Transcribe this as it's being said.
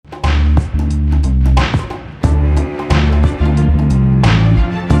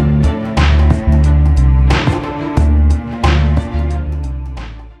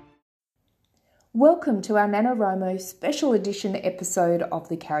Welcome to our NaNoWriMo special edition episode of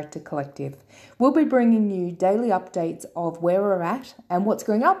the Character Collective. We'll be bringing you daily updates of where we're at and what's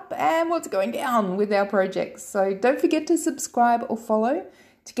going up and what's going down with our projects. So don't forget to subscribe or follow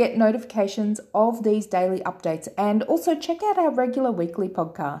to get notifications of these daily updates, and also check out our regular weekly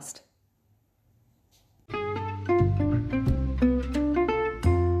podcast.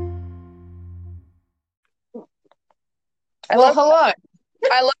 Hello.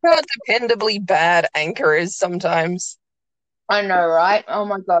 I love how dependably bad Anchor is sometimes. I know, right? Oh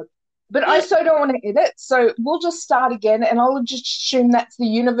my God. But I so don't want to edit, so we'll just start again, and I'll just assume that's the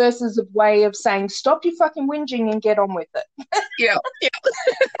universe's way of saying, stop your fucking whinging and get on with it. Yeah.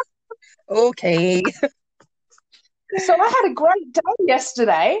 Okay. So I had a great day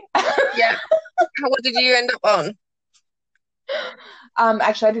yesterday. Yeah. What did you end up on?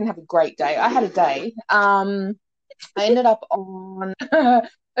 Actually, I didn't have a great day. I had a day. I ended up on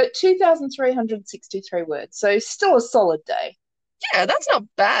 2,363 words, so still a solid day. Yeah, that's not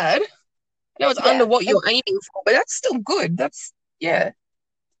bad. I know it's under what you're aiming for, but that's still good. Yeah,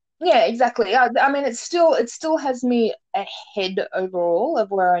 exactly. I mean, it still has me ahead overall of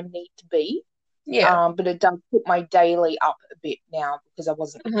where I need to be. Yeah. But it does put my daily up a bit now because I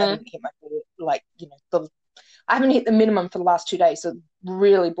didn't hit my, I haven't hit the minimum for the last 2 days, so it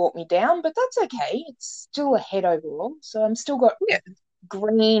really brought me down, but that's okay. It's still ahead overall. So I'm still got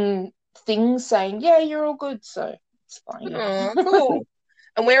green things saying, yeah, you're all good, so it's fine. Oh, cool.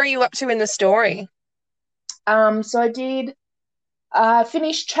 And where are you up to in the story? So I did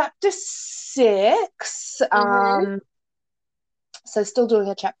finish chapter 6. So still doing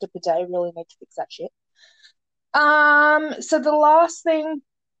a chapter per day, really need to fix that shit. So the last thing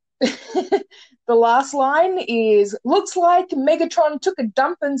the last line is, looks like Megatron took a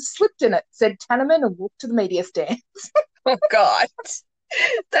dump and slipped in it, said Tannerman and walked to the media stands. Oh, God.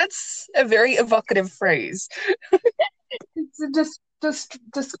 That's a very evocative phrase. It's just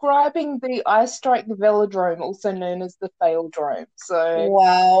describing the Ice Strike Velodrome, also known as the Faildrome. So,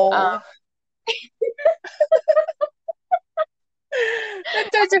 wow.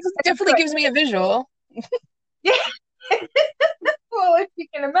 That definitely gives me a visual. Yeah. Well, if you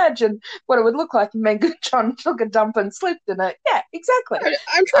can imagine what it would look like if Megatron took a dump and slipped in it. Yeah, exactly.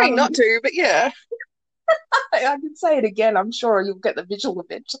 I'm trying not to, but yeah. I can say it again. I'm sure you'll get the visual of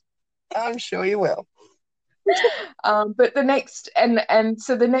it. I'm sure you will. But the next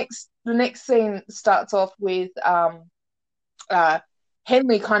the next scene starts off with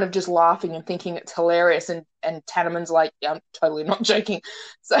Henley kind of just laughing and thinking it's hilarious, and Tannerman's like, yeah, I'm totally not joking.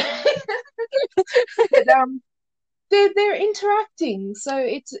 So but, they're interacting, so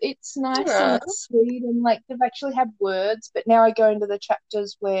it's nice and it's sweet, and like they've actually had words. But now I go into the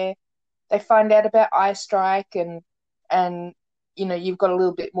chapters where they find out about Ice Strike, and you know, you've got a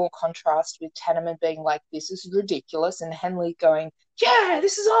little bit more contrast with Tannerman being like, this is ridiculous, and Henley going, yeah,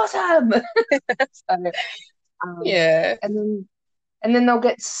 this is awesome. So, yeah, and then they'll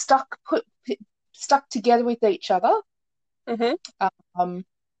get stuck together with each other.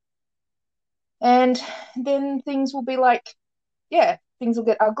 And then things will be like, yeah, things will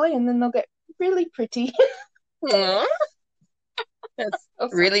get ugly, and then they'll get really pretty. That's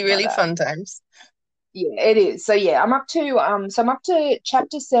really, really fun times. Yeah, it is. So yeah, I'm up to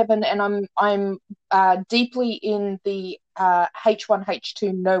chapter 7, and I'm deeply in the H1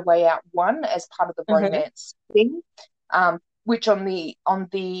 H2 No Way Out 1 as part of the romance thing, which on the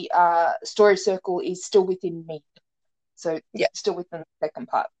story circle is still within me. So yeah, still within the second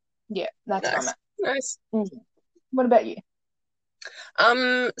part. Yeah, that's where I'm at. Nice. What about you?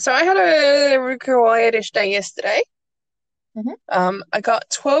 So I had a quietish day yesterday. I got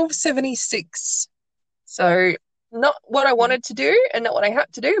 1276. So not what I wanted to do and not what I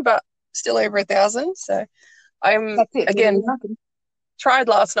had to do, but still over 1,000. So I'm again tried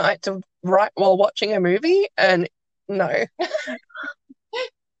last night to write while watching a movie, and no.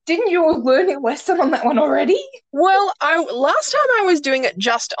 Didn't you learn your lesson on that one already? Well, last time I was doing it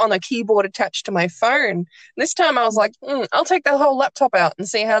just on a keyboard attached to my phone. This time I was like, I'll take the whole laptop out and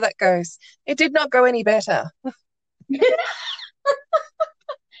see how that goes. It did not go any better.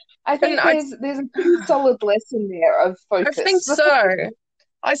 I think there's a pretty solid lesson there of focus. I think so.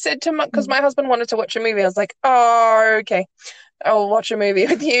 I said to because my husband wanted to watch a movie. I was like, oh, okay. I'll watch a movie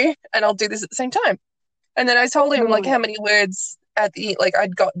with you and I'll do this at the same time. And then I told him like how many words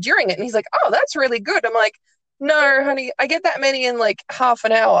I'd got during it, and he's like, oh, that's really good. I'm like, no, honey, I get that many in like half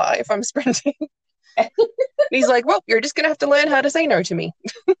an hour if I'm sprinting. And he's like, well, you're just gonna have to learn how to say no to me.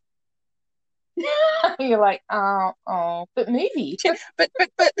 You're like, oh, but movie. but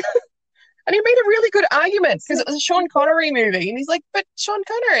And he made a really good argument because it was a Sean Connery movie. And he's like, but Sean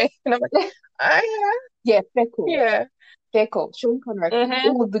Connery. And I'm like, Yeah, fair call. yeah. Fair call. Sean Connery, Mhm.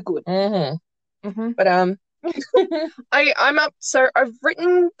 all of the good. Mm-hmm. But I'm up. So I've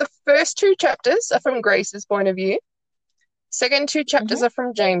written the first 2 chapters are from Grace's point of view. Second 2 chapters are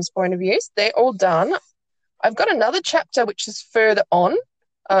from James' point of view. So they're all done. I've got another chapter which is further on.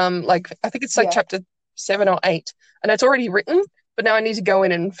 I think it's like chapter 7 or 8, and it's already written. But now I need to go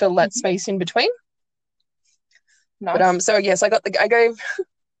in and fill that space in between. Nice. But so yes, I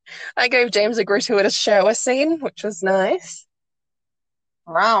gave James a gratuitous shower scene, which was nice.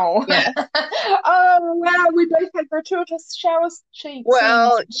 Wow. Yeah. Oh wow, we both had gratuitous shower cheeks.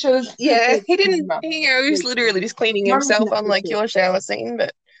 Well, yeah, he didn't. Mum. He was literally just cleaning Mum's himself, not unlike good. your shower scene.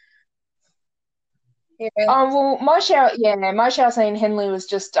 But yeah, Oh well, my shower scene, Henley was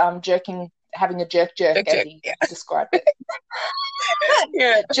just having a jerk as he described it.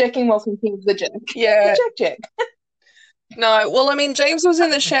 yeah, Jerking while thinking of the jerk. yeah. The jerk. No, well, I mean, James was in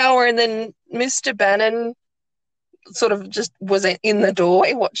the shower, and then Mr. Bannon sort of just was in the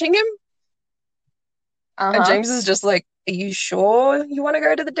doorway watching him. And James is just like, are you sure you want to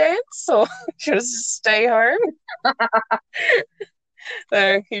go to the dance, or should I just stay home?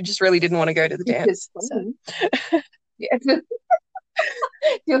 So he just really didn't want to go to the dance. So. Yeah.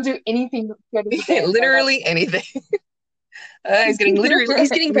 He'll do anything to go to the dance. Literally anything. He's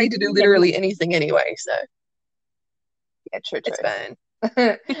getting paid to do literally anything anyway, so yeah, true. It's fine.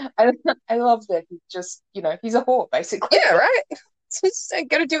 I love that he's just, he's a whore basically. Yeah, right. Just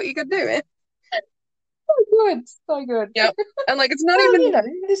gotta do what you gotta do, man. So good. Yeah, and like it's not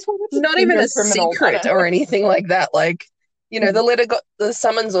even a secret or anything like that. Like, the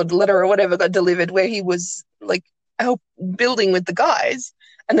summons or letter or whatever got delivered where he was like building with the guys,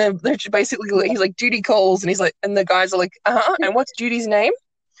 and then they're basically he's like, Judy calls, and he's like, and the guys are like, and what's Judy's name?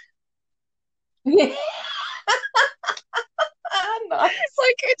 Yeah. Nice.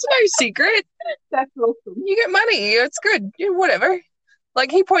 Like, it's no secret. That's awesome. You get money. It's good. Whatever.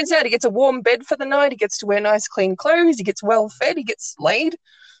 Like, he points out he gets a warm bed for the night. He gets to wear nice, clean clothes. He gets well fed. He gets laid.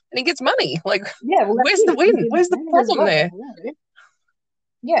 And he gets money. Like, where's the win? Where's the problem there?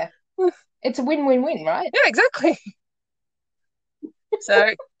 Yeah. It's a win-win-win, right? Yeah, exactly.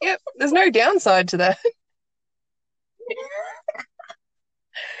 So, yeah, there's no downside to that.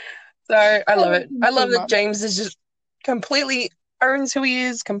 So, I love it. I love that James is just completely owns who he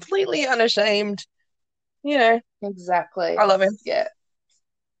is, completely unashamed. Exactly. I love him. Yeah.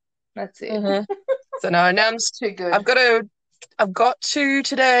 That's it. Mm-hmm. So now I'm too good. I've got to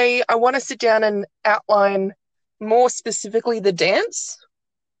today. I want to sit down and outline more specifically the dance,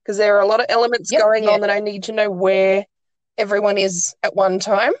 because there are a lot of elements going on that I need to know where everyone is at one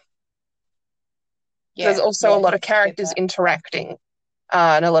time. There's also a lot of characters interacting,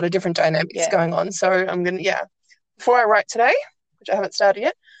 and a lot of different dynamics going on. So I'm going to, before I write today, which I haven't started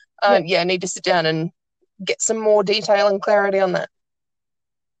yet, I need to sit down and get some more detail and clarity on that.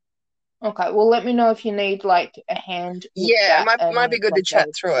 Okay, well, let me know if you need like a hand. Yeah, it might be good to chat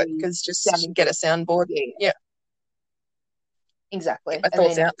through it, because just get a soundboard. Yeah. Exactly. Get my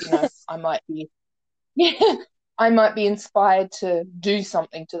thoughts out. I might be inspired to do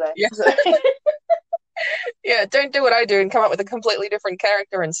something today. Yeah. So. Yeah, don't do what I do and come up with a completely different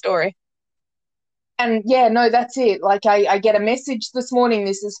character and story. And that's it. Like I get a message this morning.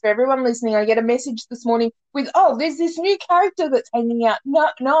 This is for everyone listening. I get a message this morning with, there's this new character that's hanging out.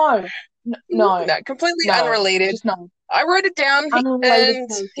 No, completely unrelated. Just no. I wrote it down, and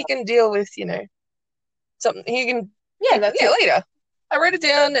he can deal with, something. He can. Yeah, that's it. Later. I wrote it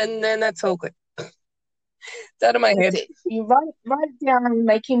down, and then that's all good. It's out of my head. You write it down and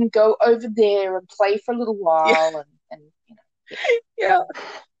make him go over there and play for a little while, and Yeah.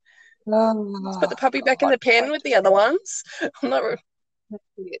 Let's put the puppy back in the pen with the other ones. I'm not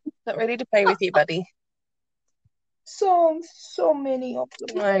ready to play with you, buddy. So many of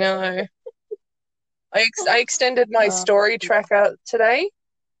them. I know. I extended my story tracker today.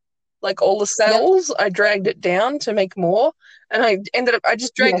 Like all the cells, I dragged it down to make more, and I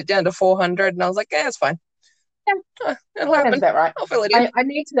just dragged it down to 400, and I was like, it's fine. Yeah, it'll happen. That's about right. I'll fill it in. I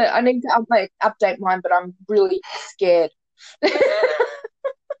need to update mine, but I'm really scared.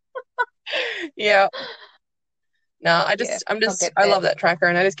 Yeah. No, I love that tracker,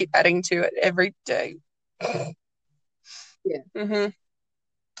 and I just keep adding to it every day. Yeah. Mm-hmm.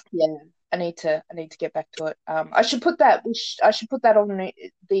 Yeah. I need to get back to it. I should put that on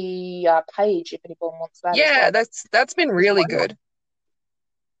the page if anyone wants that. Yeah, that's been really good.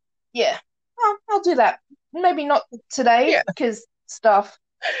 Yeah. I'll do that. Maybe not today, because stuff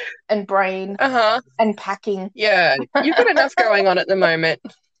and brain and packing. Yeah, you've got enough going on at the moment.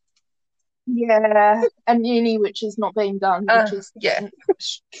 Yeah, and uni, which is not being done, which is Yeah.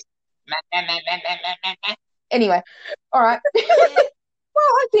 Anyway, all right. Well,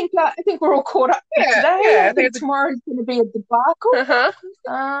 I think we're all caught up for Yeah, today. yeah, I think tomorrow's going to be a debacle. Uh-huh.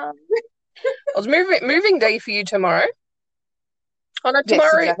 Um, Well, it's moving day for you tomorrow. Oh no, yes,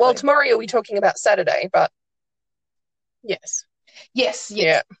 tomorrow. Well, exactly. tomorrow you'll be talking about Saturday, but yes. Yes.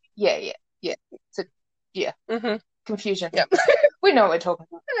 Yeah. Yeah. So, yeah, Mm-hmm. confusion. Yep. We know what we're talking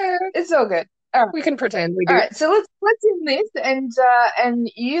about. It's all good. All right. We can pretend we do. All right, so let's end this, and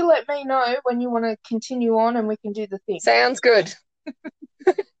you let me know when you want to continue on, and we can do the thing. Sounds good.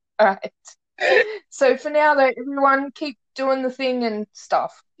 All right. So for now, though, everyone keep doing the thing and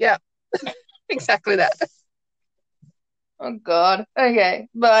stuff. Yeah. Exactly that. Oh God. Okay.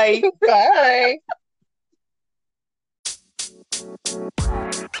 Bye. Bye.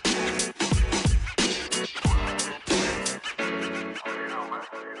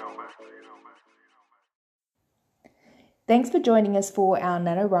 Thanks for joining us for our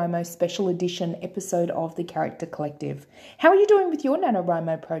NaNoWriMo special edition episode of the Character Collective. How are you doing with your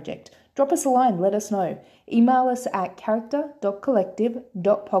NaNoWriMo project? Drop us a line, let us know. Email us at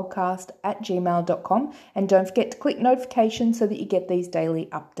character.collective.podcast@gmail.com, and don't forget to click notifications so that you get these daily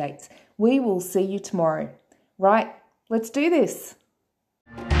updates. We will see you tomorrow. Right, let's do this.